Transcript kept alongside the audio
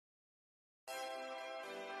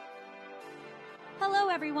Hello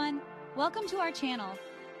everyone! Welcome to our channel.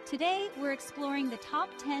 Today we're exploring the top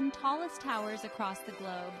 10 tallest towers across the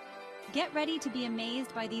globe. Get ready to be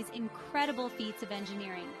amazed by these incredible feats of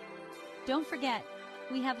engineering. Don't forget,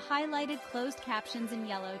 we have highlighted closed captions in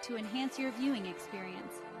yellow to enhance your viewing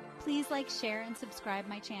experience. Please like, share, and subscribe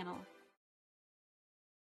my channel.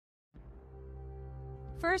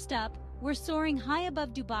 First up, we're soaring high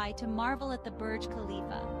above Dubai to marvel at the Burj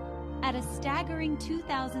Khalifa. At a staggering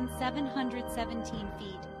 2,717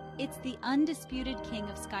 feet, it's the undisputed king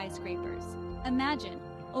of skyscrapers. Imagine,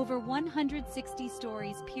 over 160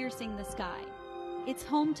 stories piercing the sky. It's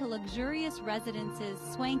home to luxurious residences,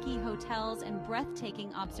 swanky hotels, and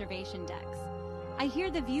breathtaking observation decks. I hear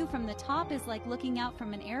the view from the top is like looking out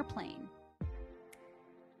from an airplane.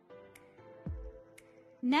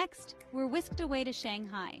 Next, we're whisked away to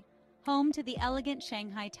Shanghai, home to the elegant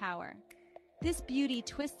Shanghai Tower. This beauty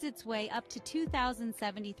twists its way up to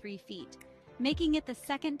 2,073 feet, making it the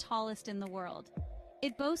second tallest in the world.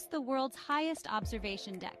 It boasts the world's highest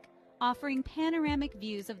observation deck, offering panoramic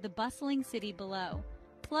views of the bustling city below.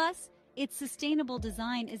 Plus, its sustainable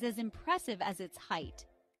design is as impressive as its height.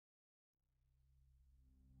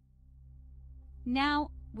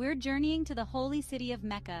 Now, we're journeying to the holy city of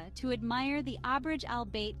Mecca to admire the Abraj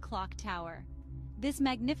al-Bayt clock tower. This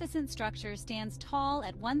magnificent structure stands tall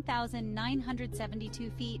at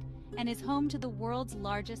 1,972 feet and is home to the world's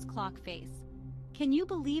largest clock face. Can you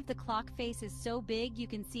believe the clock face is so big you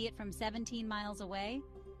can see it from 17 miles away?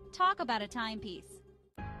 Talk about a timepiece.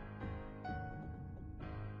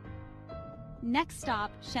 Next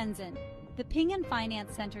stop, Shenzhen. The Ping An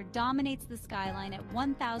Finance Center dominates the skyline at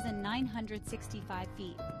 1,965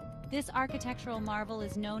 feet. This architectural marvel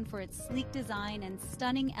is known for its sleek design and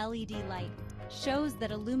stunning LED light, shows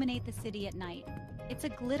that illuminate the city at night. It's a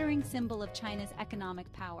glittering symbol of China's economic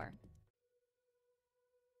power.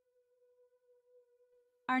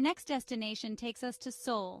 Our next destination takes us to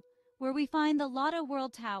Seoul, where we find the Lotte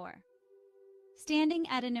World Tower. Standing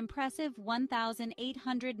at an impressive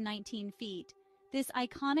 1,819 feet, this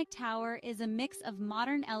iconic tower is a mix of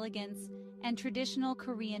modern elegance and traditional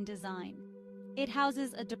Korean design. It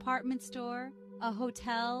houses a department store, a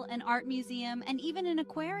hotel, an art museum, and even an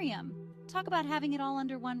aquarium. Talk about having it all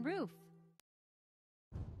under one roof.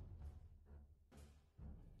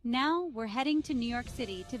 Now we're heading to New York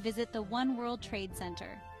City to visit the One World Trade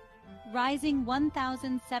Center. Rising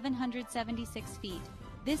 1,776 feet,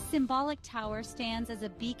 this symbolic tower stands as a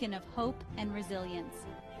beacon of hope and resilience.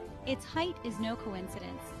 Its height is no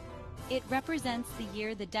coincidence. It represents the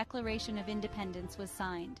year the Declaration of Independence was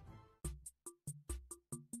signed.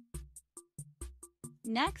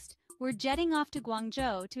 Next, we're jetting off to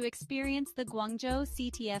Guangzhou to experience the Guangzhou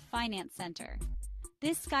CTF Finance Center.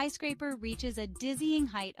 This skyscraper reaches a dizzying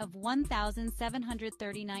height of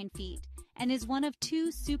 1,739 feet and is one of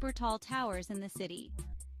two super tall towers in the city.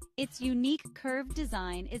 Its unique curved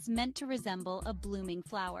design is meant to resemble a blooming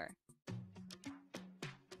flower.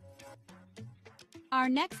 Our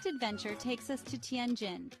next adventure takes us to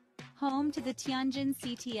Tianjin, home to the Tianjin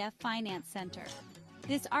CTF Finance Center.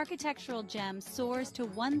 This architectural gem soars to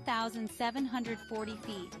 1,740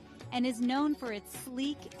 feet and is known for its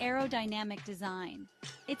sleek, aerodynamic design.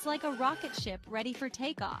 It's like a rocket ship ready for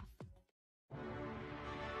takeoff.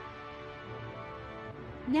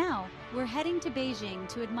 Now, we're heading to Beijing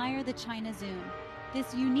to admire the China Zoom.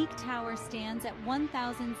 This unique tower stands at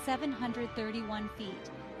 1,731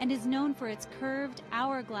 feet and is known for its curved,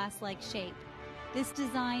 hourglass-like shape. This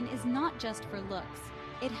design is not just for looks.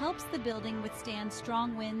 It helps the building withstand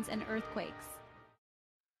strong winds and earthquakes.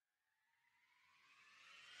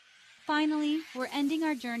 Finally, we're ending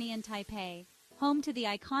our journey in Taipei, home to the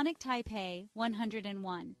iconic Taipei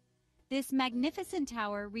 101. This magnificent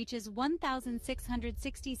tower reaches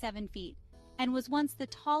 1,667 feet and was once the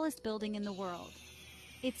tallest building in the world.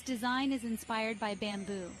 Its design is inspired by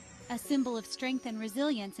bamboo, a symbol of strength and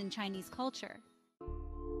resilience in Chinese culture.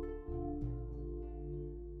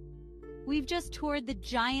 We've just toured the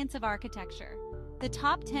giants of architecture, the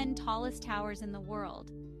top 10 tallest towers in the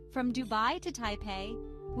world. From Dubai to Taipei,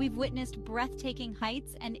 we've witnessed breathtaking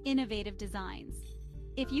heights and innovative designs.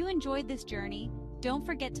 If you enjoyed this journey, don't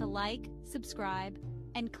forget to like, subscribe,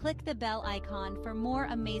 and click the bell icon for more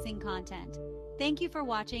amazing content. Thank you for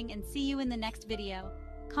watching and see you in the next video.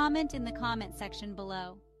 Comment in the comment section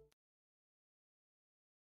below.